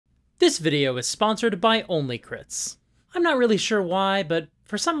This video is sponsored by Only Crits. I'm not really sure why, but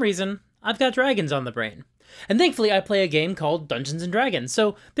for some reason, I've got dragons on the brain. And thankfully I play a game called Dungeons & Dragons,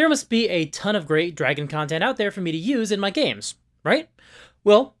 so there must be a ton of great dragon content out there for me to use in my games, right?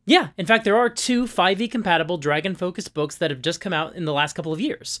 Well, yeah, in fact there are two 5e compatible dragon-focused books that have just come out in the last couple of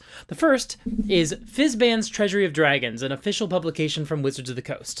years. The first is Fizban's Treasury of Dragons, an official publication from Wizards of the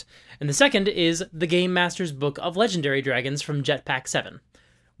Coast. And the second is the Game Master's Book of Legendary Dragons from Jetpack 7.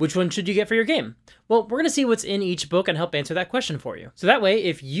 Which one should you get for your game? Well, we're going to see what's in each book and help answer that question for you. So that way,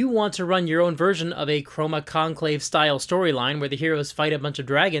 if you want to run your own version of a Chroma Conclave style storyline where the heroes fight a bunch of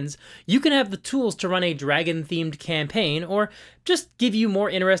dragons, you can have the tools to run a dragon-themed campaign, or just give you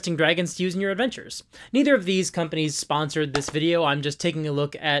more interesting dragons to use in your adventures. Neither of these companies sponsored this video. I'm just taking a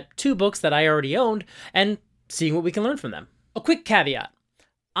look at two books that I already owned and seeing what we can learn from them. A quick caveat.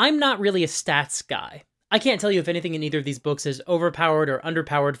 I'm not really a stats guy. I can't tell you if anything in either of these books is overpowered or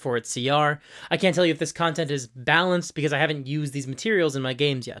underpowered for its CR. I can't tell you if this content is balanced because I haven't used these materials in my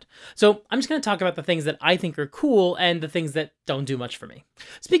games yet. So I'm just going to talk about the things that I think are cool and the things that don't do much for me.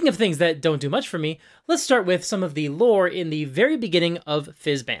 Speaking of things that don't do much for me, let's start with some of the lore in the very beginning of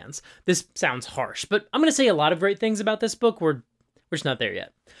Fizban's. This sounds harsh, but I'm going to say a lot of great things about this book. We're just not there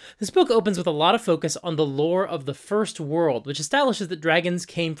yet. This book opens with a lot of focus on the lore of the First World, which establishes that dragons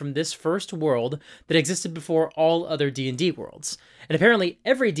came from this first world that existed before all other D&D worlds. And apparently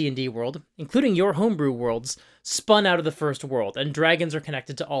every D&D world, including your homebrew worlds, spun out of the First World, and dragons are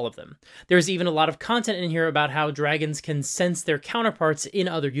connected to all of them. There's even a lot of content in here about how dragons can sense their counterparts in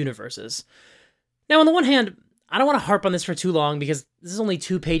other universes. Now, on the one hand, I don't want to harp on this for too long because this is only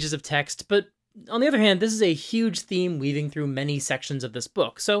 2 pages of text, but on the other hand, this is a huge theme weaving through many sections of this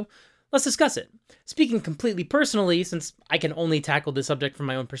book, so let's discuss it. Speaking completely personally, since I can only tackle this subject from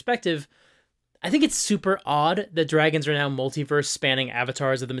my own perspective, I think it's super odd that dragons are now multiverse-spanning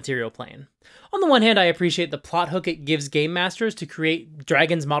avatars of the material plane. On the one hand, I appreciate the plot hook it gives game masters to create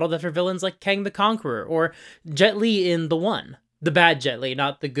dragons modeled after villains like Kang the Conqueror, or Jet Li in The One. The bad Jet Li,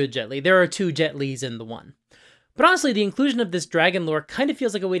 not the good Jet Li. There are 2 Jet Lis in The One. But honestly, the inclusion of this dragon lore kind of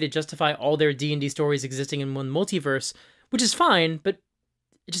feels like a way to justify all their D&D stories existing in one multiverse, which is fine, but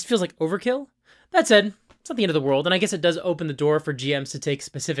it just feels like overkill. That said, it's not the end of the world, and I guess it does open the door for GMs to take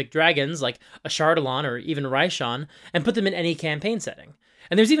specific dragons, like a Chardalon or even Raishan, and put them in any campaign setting.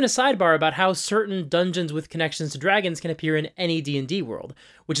 And there's even a sidebar about how certain dungeons with connections to dragons can appear in any D&D world,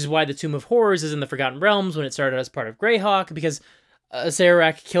 which is why the Tomb of Horrors is in the Forgotten Realms when it started as part of Greyhawk, because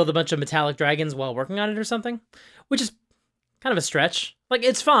Sararak killed a bunch of metallic dragons while working on it or something, which is kind of a stretch. Like,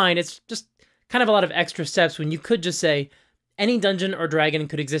 it's fine, it's just kind of a lot of extra steps when you could just say, any dungeon or dragon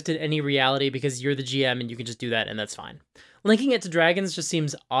could exist in any reality because you're the GM and you can just do that and that's fine. Linking it to dragons just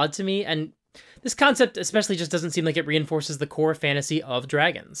seems odd to me, and this concept especially just doesn't seem like it reinforces the core fantasy of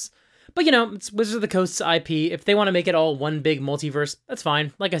dragons. But you know, it's Wizards of the Coast's IP. If they want to make it all one big multiverse, that's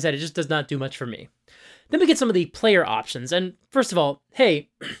fine. Like I said, it just does not do much for me. Then we get some of the player options, and first of all, hey,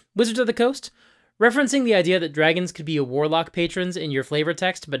 Wizards of the Coast, referencing the idea that dragons could be a warlock patrons in your flavor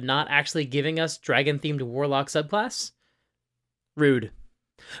text, but not actually giving us dragon-themed warlock subclass? Rude.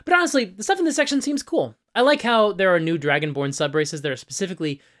 But honestly, the stuff in this section seems cool. I like how there are new dragonborn subraces that are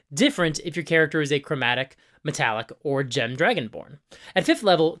specifically different if your character is a chromatic, metallic, or gem dragonborn. At 5th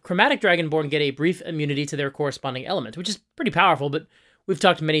level, chromatic dragonborn get a brief immunity to their corresponding element, which is pretty powerful, but we've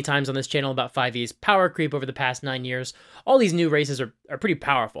talked many times on this channel about 5e's power creep over the past 9 years. All these new races are pretty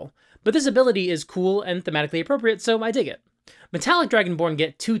powerful, but this ability is cool and thematically appropriate, so I dig it. Metallic Dragonborn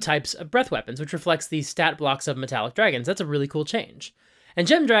get 2 types of breath weapons, which reflects the stat blocks of metallic dragons. That's a really cool change. And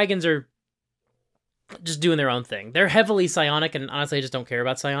gem dragons are just doing their own thing. They're heavily psionic, and honestly I just don't care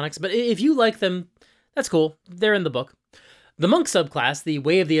about psionics, but if you like them, that's cool. They're in the book. The Monk subclass, the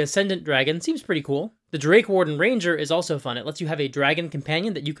Way of the Ascendant Dragon, seems pretty cool. The Drake Warden Ranger is also fun. It lets you have a dragon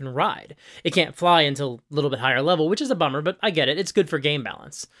companion that you can ride. It can't fly until a little bit higher level, which is a bummer, but I get it. It's good for game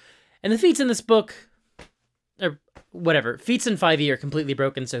balance. And the feats in this book, or whatever, feats in 5e are completely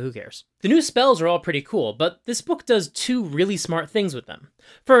broken, so who cares? The new spells are all pretty cool, but this book does 2 really smart things with them.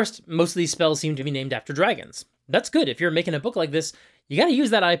 First, most of these spells seem to be named after dragons. That's good. If you're making a book like this, you gotta use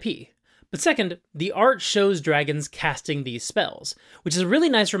that IP. But second, the art shows dragons casting these spells, which is a really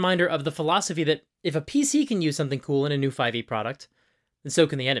nice reminder of the philosophy that if a PC can use something cool in a new 5e product, then so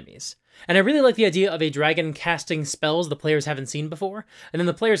can the enemies. And I really like the idea of a dragon casting spells the players haven't seen before, and then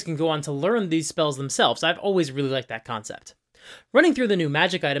the players can go on to learn these spells themselves. I've always really liked that concept. Running through the new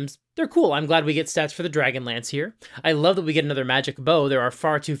magic items, they're cool. I'm glad we get stats for the Dragon Lance here. I love that we get another magic bow. There are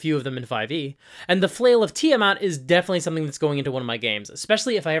far too few of them in 5e. And the Flail of Tiamat is definitely something that's going into one of my games,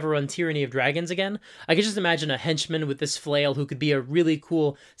 especially if I ever run Tyranny of Dragons again. I could just imagine a henchman with this flail who could be a really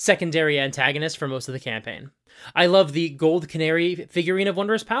cool secondary antagonist for most of the campaign. I love the Gold Canary figurine of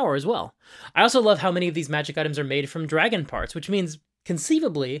Wondrous Power as well. I also love how many of these magic items are made from dragon parts, which means,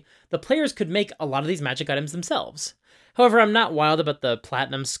 conceivably, the players could make a lot of these magic items themselves. However, I'm not wild about the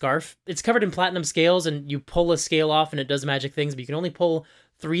platinum scarf. It's covered in platinum scales, and you pull a scale off and it does magic things, but you can only pull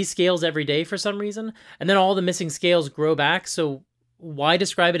 3 scales every day for some reason, and then all the missing scales grow back, so why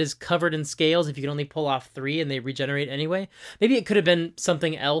describe it as covered in scales if you can only pull off 3 and they regenerate anyway? Maybe it could have been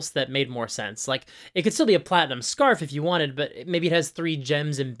something else that made more sense. Like, it could still be a platinum scarf if you wanted, but maybe it has 3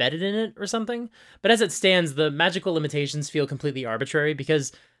 gems embedded in it or something. But as it stands, the magical limitations feel completely arbitrary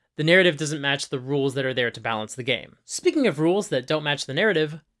because the narrative doesn't match the rules that are there to balance the game. Speaking of rules that don't match the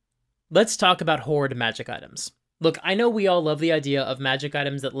narrative, let's talk about Hoard magic items. Look, I know we all love the idea of magic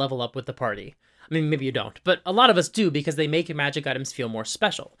items that level up with the party. I mean, maybe you don't, but a lot of us do because they make magic items feel more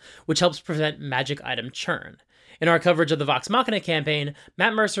special, which helps prevent magic item churn. In our coverage of the Vox Machina campaign,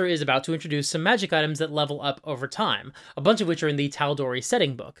 Matt Mercer is about to introduce some magic items that level up over time, a bunch of which are in the Tal'Dorei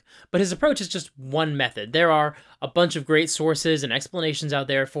setting book. But his approach is just one method. There are a bunch of great sources and explanations out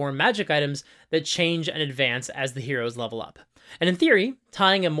there for magic items that change and advance as the heroes level up. And in theory,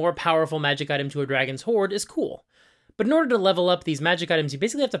 tying a more powerful magic item to a dragon's hoard is cool. But in order to level up these magic items, you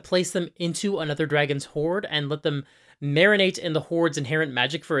basically have to place them into another dragon's hoard and let them marinate in the hoard's inherent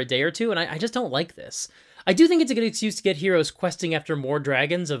magic for a day or two, and I just don't like this. I do think it's a good excuse to get heroes questing after more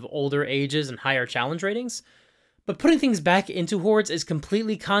dragons of older ages and higher challenge ratings, but putting things back into hoards is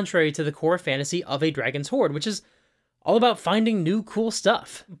completely contrary to the core fantasy of a dragon's hoard, which is all about finding new cool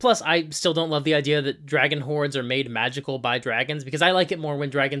stuff. Plus, I still don't love the idea that dragon hoards are made magical by dragons, because I like it more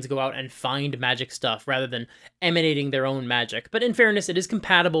when dragons go out and find magic stuff rather than emanating their own magic. But in fairness, it is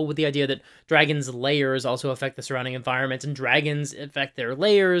compatible with the idea that dragons' layers also affect the surrounding environment, and dragons affect their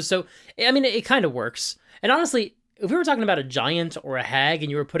layers, so, I mean, it kind of works. And honestly, if we were talking about a giant or a hag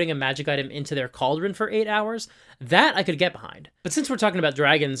and you were putting a magic item into their cauldron for 8 hours, that I could get behind. But since we're talking about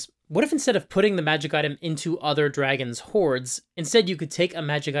dragons, what if instead of putting the magic item into other dragons' hoards, instead you could take a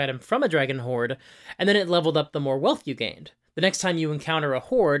magic item from a dragon hoard, and then it leveled up the more wealth you gained? The next time you encounter a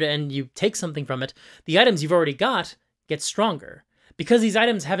hoard and you take something from it, the items you've already got get stronger. Because these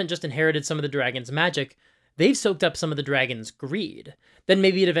items haven't just inherited some of the dragon's magic, they've soaked up some of the dragon's greed. Then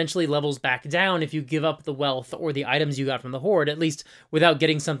maybe it eventually levels back down if you give up the wealth or the items you got from the hoard, at least without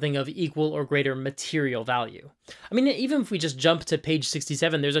getting something of equal or greater material value. I mean, even if we just jump to page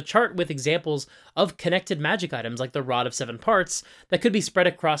 67, there's a chart with examples of connected magic items like the Rod of 7 Parts that could be spread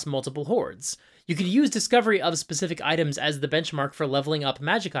across multiple hoards. You could use discovery of specific items as the benchmark for leveling up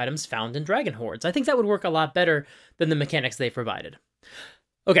magic items found in dragon hoards. I think that would work a lot better than the mechanics they provided.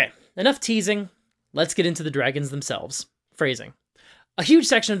 Okay, enough teasing. Let's get into the dragons themselves. Phrasing. A huge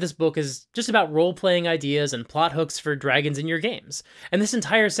section of this book is just about role-playing ideas and plot hooks for dragons in your games, and this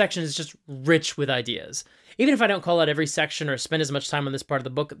entire section is just rich with ideas. Even if I don't call out every section or spend as much time on this part of the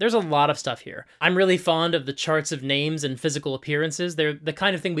book, there's a lot of stuff here. I'm really fond of the charts of names and physical appearances. They're the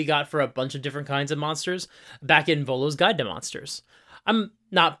kind of thing we got for a bunch of different kinds of monsters back in Volo's Guide to Monsters. I'm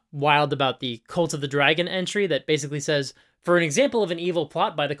not wild about the Cult of the Dragon entry that basically says, for an example of an evil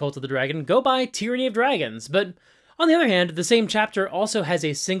plot by the Cult of the Dragon, go buy Tyranny of Dragons, but on the other hand, the same chapter also has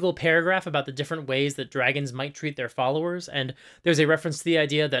a single paragraph about the different ways that dragons might treat their followers, and there's a reference to the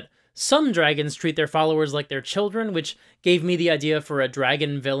idea that some dragons treat their followers like their children, which gave me the idea for a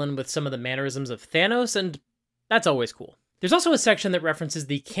dragon villain with some of the mannerisms of Thanos, and that's always cool. There's also a section that references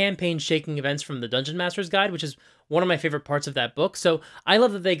the campaign-shaking events from the Dungeon Master's Guide, which is one of my favorite parts of that book, so I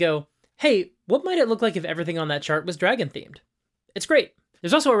love that they go, hey, what might it look like if everything on that chart was dragon-themed? It's great.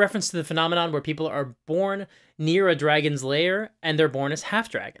 There's also a reference to the phenomenon where people are born near a dragon's lair, and they're born as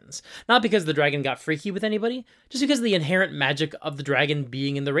half-dragons. Not because the dragon got freaky with anybody, just because of the inherent magic of the dragon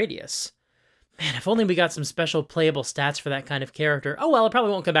being in the radius. Man, if only we got some special playable stats for that kind of character. Oh well, I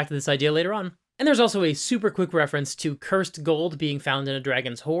probably won't come back to this idea later on. And there's also a super quick reference to cursed gold being found in a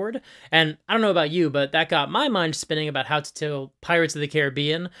dragon's hoard, and I don't know about you, but that got my mind spinning about how to tell Pirates of the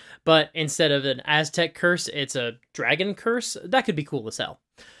Caribbean, but instead of an Aztec curse, it's a dragon curse. That could be cool as hell.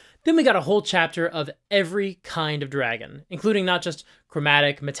 Then we got a whole chapter of every kind of dragon, including not just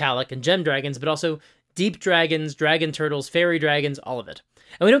chromatic, metallic, and gem dragons, but also deep dragons, dragon turtles, fairy dragons, all of it.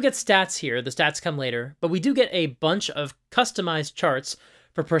 And we don't get stats here, the stats come later, but we do get a bunch of customized charts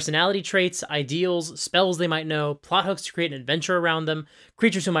For personality traits, ideals, spells they might know, plot hooks to create an adventure around them,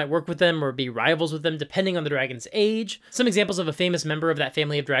 creatures who might work with them or be rivals with them depending on the dragon's age, some examples of a famous member of that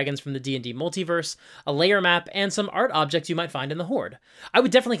family of dragons from the D&D multiverse, a layer map, and some art objects you might find in the Hoard. I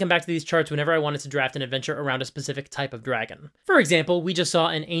would definitely come back to these charts whenever I wanted to draft an adventure around a specific type of dragon. For example, we just saw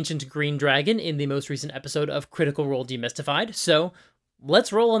an ancient green dragon in the most recent episode of Critical Role Demystified, so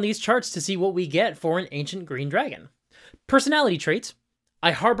let's roll on these charts to see what we get for an ancient green dragon. Personality trait: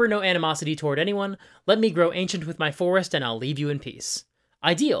 I harbor no animosity toward anyone. Let me grow ancient with my forest, and I'll leave you in peace.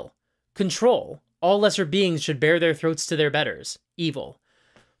 Ideal: control. All lesser beings should bare their throats to their betters. Evil.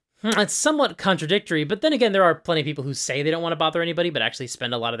 It's somewhat contradictory, but then again, there are plenty of people who say they don't want to bother anybody, but actually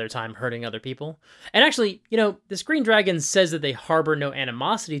spend a lot of their time hurting other people. And actually, this green dragon says that they harbor no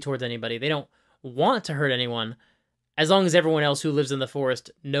animosity towards anybody. They don't want to hurt anyone, as long as everyone else who lives in the forest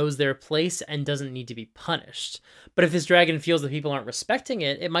knows their place and doesn't need to be punished. But if this dragon feels that people aren't respecting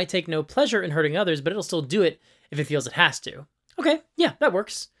it, it might take no pleasure in hurting others, but it'll still do it if it feels it has to. Okay, yeah, that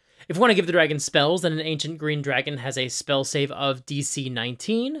works. If we want to give the dragon spells, then an ancient green dragon has a spell save of DC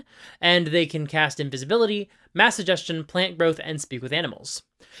 19, and they can cast invisibility, mass suggestion, plant growth, and speak with animals.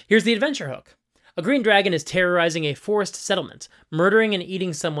 Here's the adventure hook. A green dragon is terrorizing a forest settlement, murdering and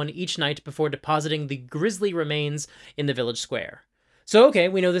eating someone each night before depositing the grisly remains in the village square. So okay,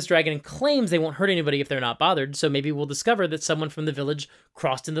 we know this dragon claims they won't hurt anybody if they're not bothered, so maybe we'll discover that someone from the village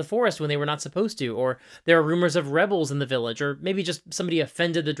crossed into the forest when they were not supposed to, or there are rumors of rebels in the village, or maybe just somebody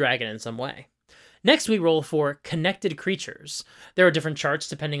offended the dragon in some way. Next, we roll for connected creatures. There are different charts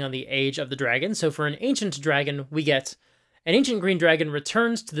depending on the age of the dragon, so for an ancient dragon, we get: an ancient green dragon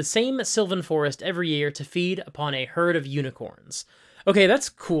returns to the same sylvan forest every year to feed upon a herd of unicorns. Okay, that's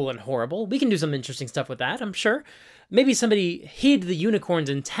cool and horrible. We can do some interesting stuff with that, I'm sure. Maybe somebody hid the unicorns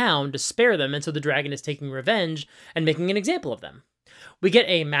in town to spare them, and so the dragon is taking revenge and making an example of them. We get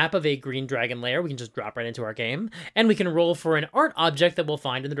a map of a green dragon lair we can just drop right into our game, and we can roll for an art object that we'll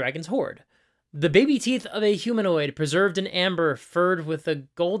find in the dragon's hoard. The baby teeth of a humanoid, preserved in amber, furred with a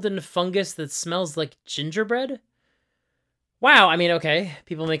golden fungus that smells like gingerbread? Wow, I mean, okay,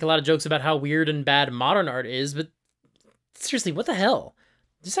 people make a lot of jokes about how weird and bad modern art is, but seriously, what the hell?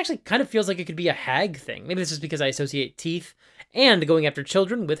 This actually kind of feels like it could be a hag thing. Maybe this is because I associate teeth and going after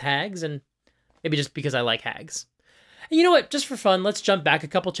children with hags, and maybe just because I like hags. And you know what? Just for fun, let's jump back a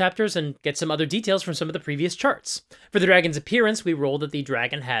couple chapters and get some other details from some of the previous charts. For the dragon's appearance, we rolled that the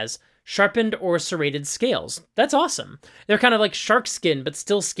dragon has sharpened or serrated scales. That's awesome. They're kind of like shark skin, but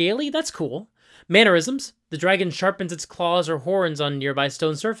still scaly. That's cool. Mannerisms: the dragon sharpens its claws or horns on nearby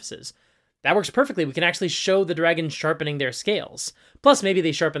stone surfaces. That works perfectly. We can actually show the dragon sharpening their scales. Plus, maybe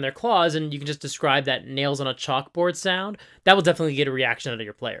they sharpen their claws, and you can just describe that nails on a chalkboard sound. That will definitely get a reaction out of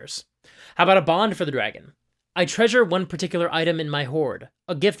your players. How about a bond for the dragon? I treasure one particular item in my hoard,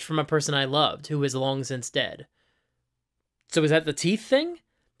 a gift from a person I loved, who is long since dead. So is that the teeth thing?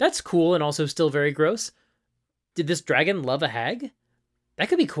 That's cool and also still very gross. Did this dragon love a hag? That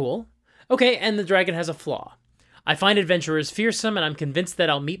could be cool. Okay, and the dragon has a flaw. I find adventurers fearsome, and I'm convinced that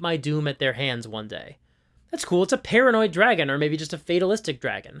I'll meet my doom at their hands one day. That's cool. It's a paranoid dragon, or maybe just a fatalistic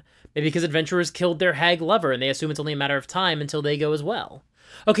dragon. Maybe because adventurers killed their hag lover, and they assume it's only a matter of time until they go as well.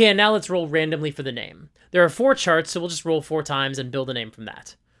 Okay, and now let's roll randomly for the name. There are 4 charts, so we'll just roll 4 times and build a name from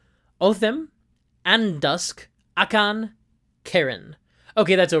that. Othim, Andusk, Akan, Karen.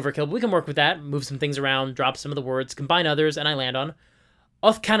 Okay, that's overkill, but we can work with that, move some things around, drop some of the words, combine others, and I land on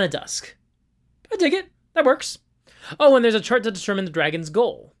Othkanadusk. I dig it. That works. Oh, and there's a chart to determine the dragon's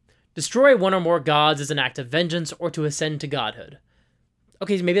goal. Destroy one or more gods as an act of vengeance or to ascend to godhood.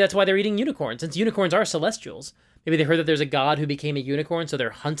 Okay, so maybe that's why they're eating unicorns, since unicorns are celestials. Maybe they heard that there's a god who became a unicorn, so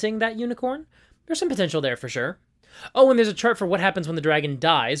they're hunting that unicorn? There's some potential there for sure. Oh, and there's a chart for what happens when the dragon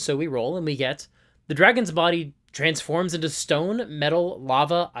dies, so we roll and we get: the dragon's body transforms into stone, metal,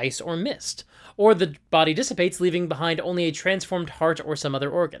 lava, ice, or mist. Or the body dissipates, leaving behind only a transformed heart or some other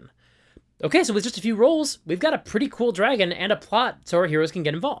organ. Okay, so with just a few rolls, we've got a pretty cool dragon and a plot so our heroes can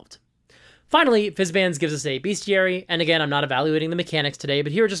get involved. Finally, Fizban gives us a bestiary, and again, I'm not evaluating the mechanics today,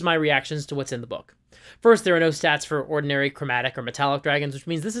 but here are just my reactions to what's in the book. First, there are no stats for ordinary, chromatic, or metallic dragons, which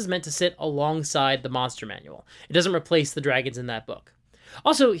means this is meant to sit alongside the monster manual. It doesn't replace the dragons in that book.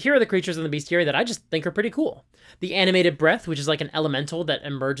 Also, here are the creatures in the bestiary that I just think are pretty cool. The animated breath, which is like an elemental that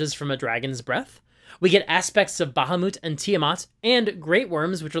emerges from a dragon's breath. We get aspects of Bahamut and Tiamat, and great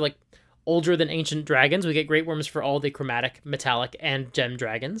worms, which are like older than ancient dragons. We get great worms for all the chromatic, metallic, and gem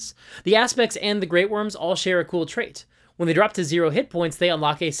dragons. The aspects and the great worms all share a cool trait. When they drop to 0 hit points, they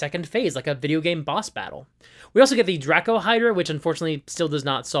unlock a second phase, like a video game boss battle. We also get the Draco Hydra, which unfortunately still does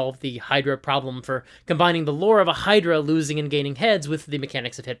not solve the Hydra problem for combining the lore of a Hydra losing and gaining heads with the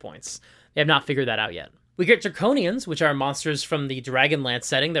mechanics of hit points. They have not figured that out yet. We get Draconians, which are monsters from the Dragonlance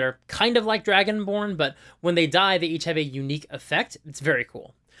setting that are kind of like Dragonborn, but when they die, they each have a unique effect. It's very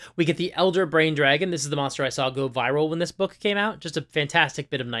cool. We get the Elder Brain Dragon. This is the monster I saw go viral when this book came out. Just a fantastic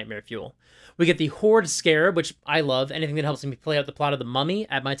bit of nightmare fuel. We get the Hoard Scarab, which I love. Anything that helps me play out the plot of The Mummy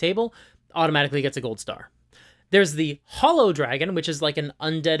at my table automatically gets a gold star. There's the Hollow Dragon, which is like an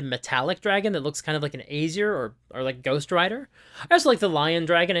undead metallic dragon that looks kind of like an Aesir or like Ghost Rider. I also like the Lion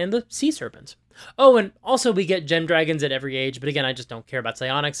Dragon and the Sea Serpent. Oh, and also we get Gem Dragons at every age, but again, I just don't care about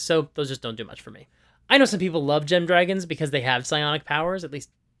psionics, so those just don't do much for me. I know some people love Gem Dragons because they have psionic powers, at least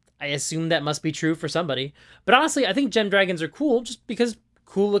I assume that must be true for somebody. But honestly, I think Gem Dragons are cool just because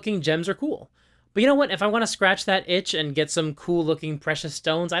cool-looking gems are cool. But you know what? If I want to scratch that itch and get some cool-looking precious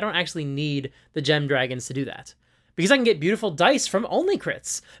stones, I don't actually need the Gem Dragons to do that. Because I can get beautiful dice from Only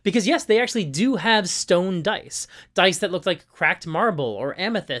Crits. Because yes, they actually do have stone dice. Dice that look like cracked marble, or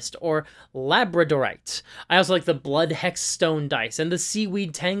amethyst, or labradorite. I also like the Blood Hex stone dice, and the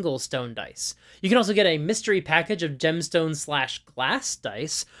Seaweed Tangle stone dice. You can also get a mystery package of gemstone/glass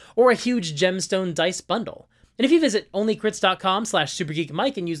dice, or a huge gemstone dice bundle. And if you visit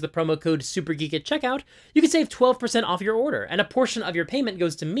onlycrits.com/supergeekmike and use the promo code SUPERGEEK at checkout, you can save 12% off your order, and a portion of your payment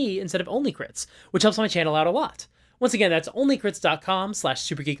goes to me instead of OnlyCrits, which helps my channel out a lot. Once again, that's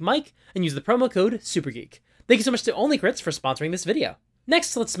onlycrits.com/supergeekmike and use the promo code SUPERGEEK. Thank you so much to OnlyCrits for sponsoring this video.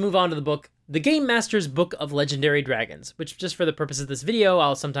 Next, let's move on to the book, The Game Master's Book of Legendary Dragons, which just for the purpose of this video,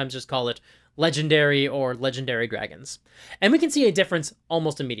 I'll sometimes just call it Legendary or Legendary Dragons. And we can see a difference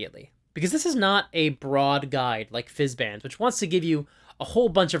almost immediately, because this is not a broad guide like Fizban's, which wants to give you a whole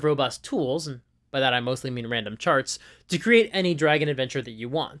bunch of robust tools, and by that I mostly mean random charts, to create any dragon adventure that you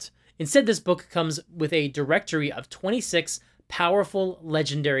want. Instead, this book comes with a directory of 26 powerful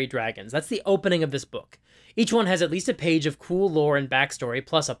legendary dragons. That's the opening of this book. Each one has at least a page of cool lore and backstory,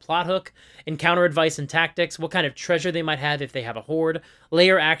 plus a plot hook, encounter advice and tactics, what kind of treasure they might have if they have a hoard,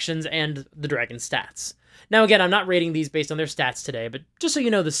 layer actions, and the dragon's stats. Now again, I'm not rating these based on their stats today, but just so you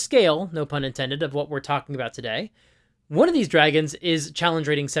know the scale, no pun intended, of what we're talking about today, one of these dragons is challenge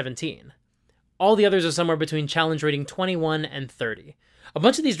rating 17. All the others are somewhere between challenge rating 21 and 30. A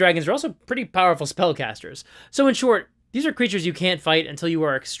bunch of these dragons are also pretty powerful spellcasters. So in short, these are creatures you can't fight until you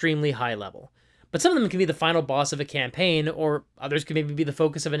are extremely high level. But some of them can be the final boss of a campaign, or others could maybe be the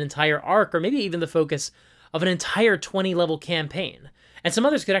focus of an entire arc, or maybe even the focus of an entire 20-level campaign. And some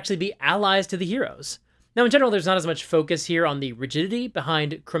others could actually be allies to the heroes. Now, in general, there's not as much focus here on the rigidity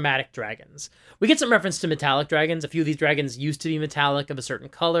behind chromatic dragons. We get some reference to metallic dragons. A few of these dragons used to be metallic of a certain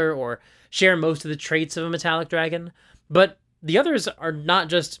color, or share most of the traits of a metallic dragon. But the others are not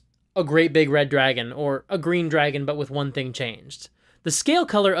just a great big red dragon, or a green dragon but with one thing changed. The scale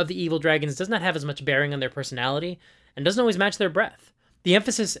color of the evil dragons does not have as much bearing on their personality, and doesn't always match their breath. The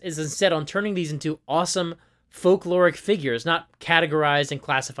emphasis is instead on turning these into awesome, folkloric figures, not categorized and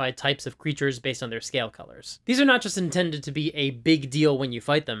classified types of creatures based on their scale colors. These are not just intended to be a big deal when you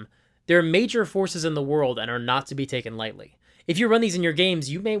fight them. They're major forces in the world and are not to be taken lightly. If you run these in your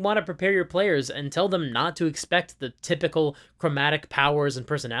games, you may want to prepare your players and tell them not to expect the typical chromatic powers and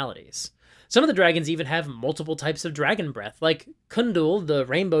personalities. Some of the dragons even have multiple types of dragon breath, like Kundul, the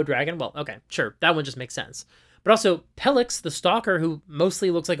rainbow dragon. Well, okay, sure, that one just makes sense. But also Pelix, the stalker, who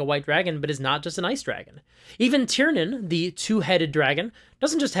mostly looks like a white dragon, but is not just an ice dragon. Even Tiernan, the two-headed dragon,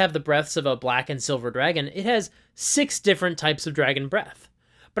 doesn't just have the breaths of a black and silver dragon, it has 6 different types of dragon breath.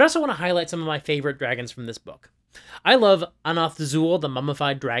 But I also want to highlight some of my favorite dragons from this book. I love Anathzul, the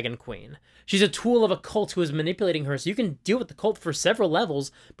mummified dragon queen. She's a tool of a cult who is manipulating her, so you can deal with the cult for several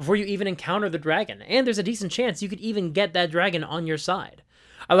levels before you even encounter the dragon, and there's a decent chance you could even get that dragon on your side.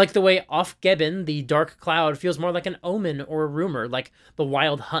 I like the way Ofgebin, the dark cloud, feels more like an omen or a rumor, like the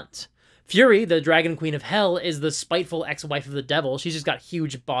wild hunt. Fury, the dragon queen of hell, is the spiteful ex-wife of the devil. She's just got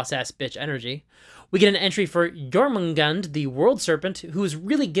huge boss-ass bitch energy. We get an entry for Jormungand, the world serpent, who is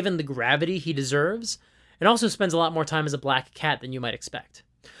really given the gravity he deserves, and also spends a lot more time as a black cat than you might expect.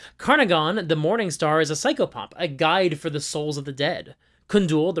 Carnagon, the morning star, is a psychopomp, a guide for the souls of the dead.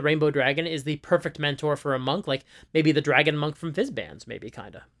 Kundul, the rainbow dragon, is the perfect mentor for a monk, like maybe the dragon monk from Fizban's, maybe,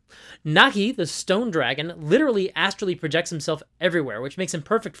 kinda. Naki, the stone dragon, literally astrally projects himself everywhere, which makes him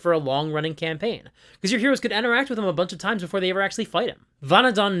perfect for a long-running campaign, because your heroes could interact with him a bunch of times before they ever actually fight him.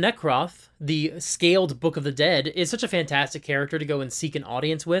 Vanadon Nekroth, the scaled Book of the Dead, is such a fantastic character to go and seek an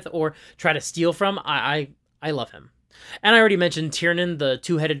audience with, or try to steal from. I love him. And I already mentioned Tiernan, the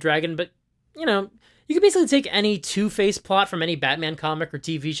two-headed dragon, but, you know, You can basically take any Two-Face plot from any Batman comic or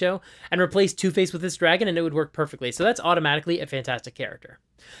TV show and replace Two-Face with this dragon and it would work perfectly, so that's automatically a fantastic character.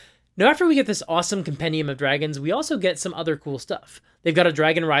 Now after we get this awesome compendium of dragons, we also get some other cool stuff. They've got a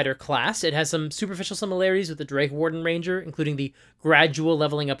Dragon Rider class. It has some superficial similarities with the Drake Warden Ranger, including the gradual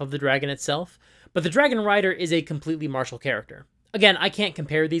leveling up of the dragon itself, but the Dragon Rider is a completely martial character. Again, I can't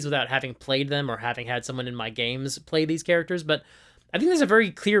compare these without having played them or having had someone in my games play these characters, but I think there's a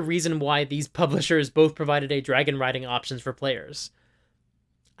very clear reason why these publishers both provided a dragon riding options for players.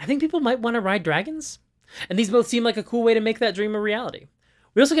 I think people might want to ride dragons, and these both seem like a cool way to make that dream a reality.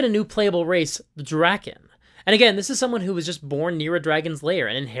 We also get a new playable race, the Draken. And again, this is someone who was just born near a dragon's lair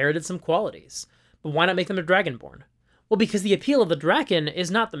and inherited some qualities. But why not make them a dragonborn? Well, because the appeal of the Draken is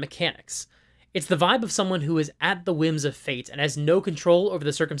not the mechanics. It's the vibe of someone who is at the whims of fate and has no control over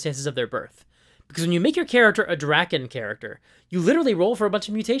the circumstances of their birth. Because when you make your character a Draken character, you literally roll for a bunch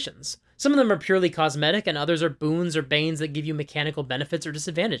of mutations. Some of them are purely cosmetic, and others are boons or banes that give you mechanical benefits or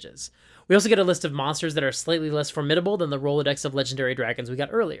disadvantages. We also get a list of monsters that are slightly less formidable than the Rolodex of legendary dragons we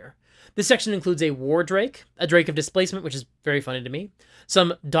got earlier. This section includes a War Drake, a Drake of Displacement, which is very funny to me,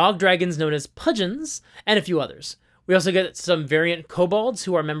 some dog dragons known as Pudgeons, and a few others. We also get some variant kobolds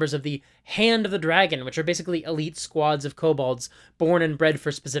who are members of the Hand of the Dragon, which are basically elite squads of kobolds born and bred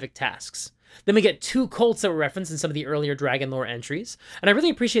for specific tasks. Then we get 2 cults that were referenced in some of the earlier Dragon lore entries, and I really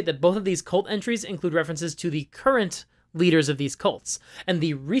appreciate that both of these cult entries include references to the current leaders of these cults, and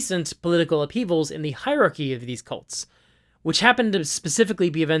the recent political upheavals in the hierarchy of these cults, which happen to specifically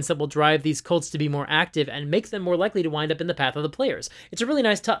be events that will drive these cults to be more active and make them more likely to wind up in the path of the players. It's a really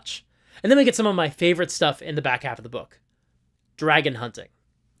nice touch. And then we get some of my favorite stuff in the back half of the book. Dragon hunting.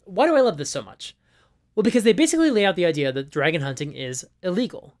 Why do I love this so much? Well, because they basically lay out the idea that dragon hunting is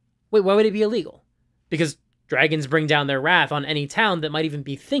illegal. Wait, why would it be illegal? Because dragons bring down their wrath on any town that might even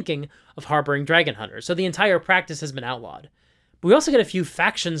be thinking of harboring dragon hunters, so the entire practice has been outlawed. But we also get a few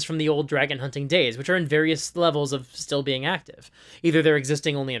factions from the old dragon hunting days, which are in various levels of still being active. Either they're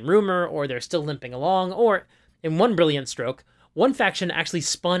existing only in rumor, or they're still limping along, or, in one brilliant stroke, one faction actually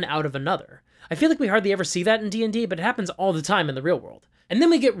spun out of another. I feel like we hardly ever see that in D&D, but it happens all the time in the real world. And then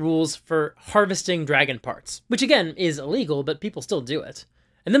we get rules for harvesting dragon parts, which again is illegal, but people still do it.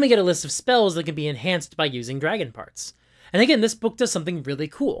 And then we get a list of spells that can be enhanced by using dragon parts. And again, this book does something really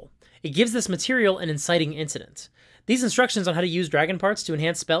cool. It gives this material an inciting incident. These instructions on how to use dragon parts to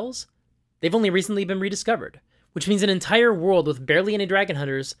enhance spells, they've only recently been rediscovered, which means an entire world with barely any dragon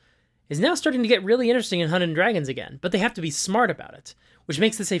hunters is now starting to get really interesting in hunting dragons again, but they have to be smart about it, which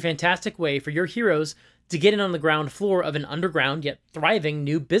makes this a fantastic way for your heroes to get in on the ground floor of an underground yet thriving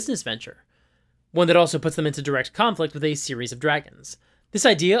new business venture. One that also puts them into direct conflict with a series of dragons. This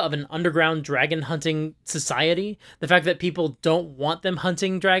idea of an underground dragon hunting society, the fact that people don't want them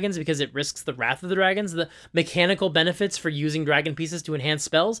hunting dragons because it risks the wrath of the dragons, the mechanical benefits for using dragon pieces to enhance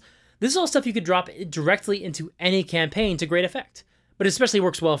spells, this is all stuff you could drop directly into any campaign to great effect. But it especially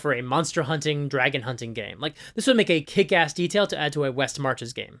works well for a monster hunting, dragon hunting game. Like, this would make a kick-ass detail to add to a West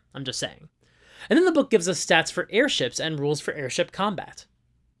Marches game, I'm just saying. And then the book gives us stats for airships and rules for airship combat.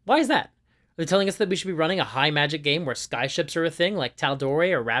 Why is that? Are they telling us that we should be running a high magic game where skyships are a thing, like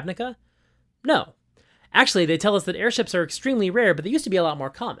Tal'Dorei or Ravnica? No. Actually, they tell us that airships are extremely rare, but they used to be a lot more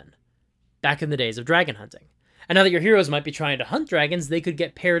common, back in the days of dragon hunting. And now that your heroes might be trying to hunt dragons, they could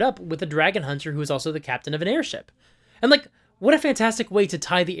get paired up with a dragon hunter who is also the captain of an airship. And like, what a fantastic way to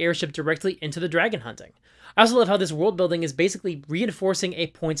tie the airship directly into the dragon hunting. I also love how this world building is basically reinforcing a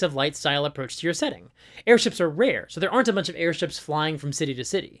points of light style approach to your setting. Airships are rare, so there aren't a bunch of airships flying from city to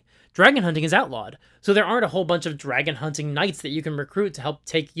city. Dragon hunting is outlawed, so there aren't a whole bunch of dragon hunting knights that you can recruit to help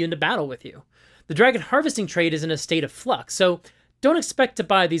take you into battle with you. The dragon harvesting trade is in a state of flux, so don't expect to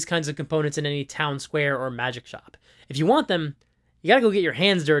buy these kinds of components in any town square or magic shop. If you want them, you gotta go get your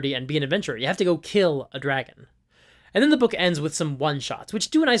hands dirty and be an adventurer. You have to go kill a dragon. And then the book ends with some one-shots, which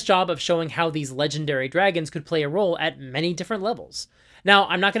do a nice job of showing how these legendary dragons could play a role at many different levels. Now,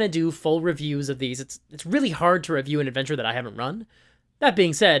 I'm not going to do full reviews of these. It's really hard to review an adventure that I haven't run. That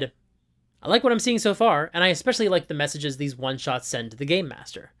being said, I like what I'm seeing so far, and I especially like the messages these one-shots send to the Game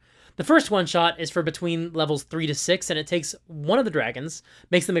Master. The first one-shot is for between levels 3 to 6, and it takes one of the dragons,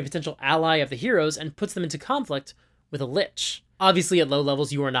 makes them a potential ally of the heroes, and puts them into conflict with a lich. Obviously, at low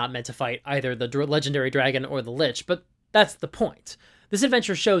levels, you are not meant to fight either the legendary dragon or the lich, but that's the point. This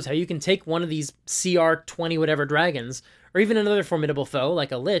adventure shows how you can take one of these CR 20 whatever dragons, or even another formidable foe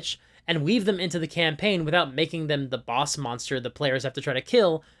like a lich, and weave them into the campaign without making them the boss monster the players have to try to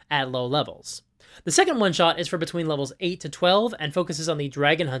kill at low levels. The second one-shot is for between levels 8 to 12 and focuses on the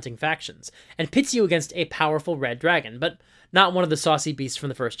dragon hunting factions, and pits you against a powerful red dragon, but not one of the saucy beasts from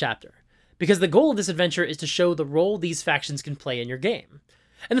the first chapter. because the goal of this adventure is to show the role these factions can play in your game.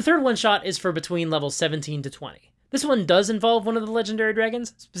 And the third one-shot is for between levels 17 to 20. This one does involve one of the legendary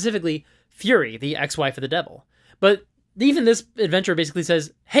dragons, specifically Fury, the ex-wife of the devil. But even this adventure basically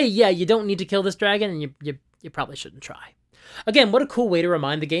says, hey, yeah, you don't need to kill this dragon, and you probably shouldn't try. Again, what a cool way to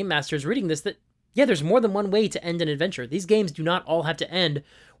remind the game masters reading this that, yeah, there's more than one way to end an adventure. These games do not all have to end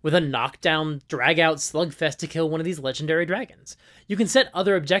with a knockdown, drag-out slugfest to kill one of these legendary dragons. You can set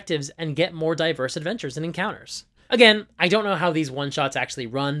other objectives and get more diverse adventures and encounters. Again, I don't know how these one-shots actually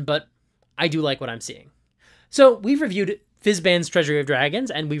run, but I do like what I'm seeing. So we've reviewed Fizban's Treasury of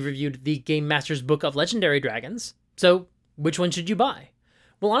Dragons, and we've reviewed the Game Master's Book of Legendary Dragons. So which one should you buy?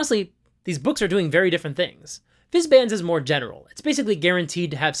 Well, honestly, these books are doing very different things. Fizban's is more general. It's basically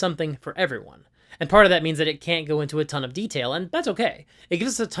guaranteed to have something for everyone. And part of that means that it can't go into a ton of detail, and that's okay. It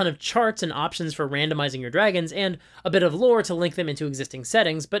gives us a ton of charts and options for randomizing your dragons, and a bit of lore to link them into existing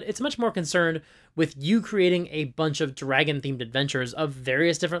settings, but it's much more concerned with you creating a bunch of dragon-themed adventures of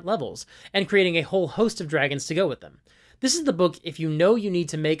various different levels, and creating a whole host of dragons to go with them. This is the book if you know you need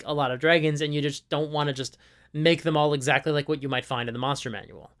to make a lot of dragons, and you just don't want to just make them all exactly like what you might find in the monster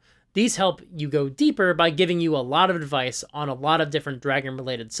manual. These help you go deeper by giving you a lot of advice on a lot of different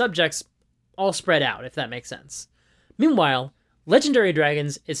dragon-related subjects, all spread out, if that makes sense. Meanwhile, Legendary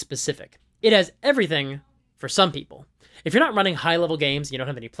Dragons is specific. It has everything for some people. If you're not running high-level games and you don't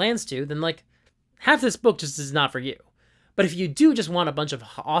have any plans to, then, like, half this book just is not for you. But if you do just want a bunch of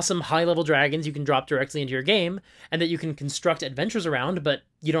awesome high-level dragons you can drop directly into your game, and that you can construct adventures around, but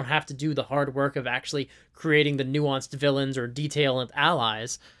you don't have to do the hard work of actually creating the nuanced villains or detailed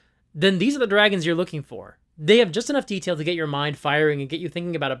allies, then these are the dragons you're looking for. They have just enough detail to get your mind firing and get you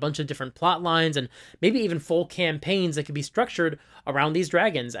thinking about a bunch of different plot lines and maybe even full campaigns that could be structured around these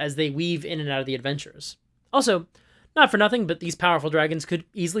dragons as they weave in and out of the adventures. Also, not for nothing, but these powerful dragons could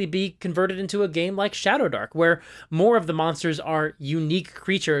easily be converted into a game like Shadowdark, where more of the monsters are unique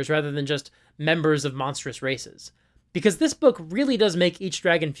creatures rather than just members of monstrous races. Because this book really does make each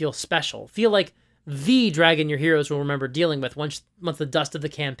dragon feel special, feel like the dragon your heroes will remember dealing with once the dust of the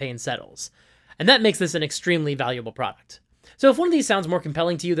campaign settles. And that makes this an extremely valuable product. So if one of these sounds more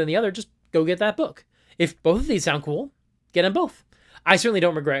compelling to you than the other, just go get that book. If both of these sound cool, get them both. I certainly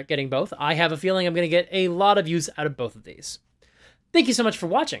don't regret getting both. I have a feeling I'm going to get a lot of use out of both of these. Thank you so much for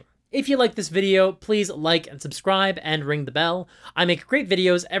watching. If you like this video, please like and subscribe and ring the bell. I make great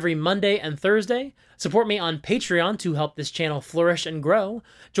videos every Monday and Thursday. Support me on Patreon to help this channel flourish and grow.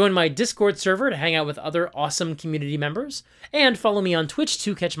 Join my Discord server to hang out with other awesome community members. And follow me on Twitch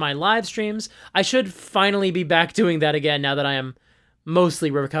to catch my live streams. I should finally be back doing that again now that I am mostly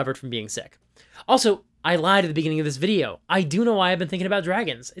recovered from being sick. Also, I lied at the beginning of this video. I do know why I've been thinking about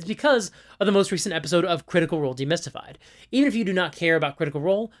dragons. It's because of the most recent episode of Critical Role Demystified. Even if you do not care about Critical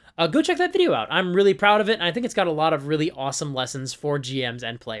Role, go check that video out. I'm really proud of it, and I think it's got a lot of really awesome lessons for GMs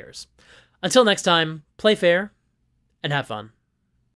and players. Until next time, play fair and have fun.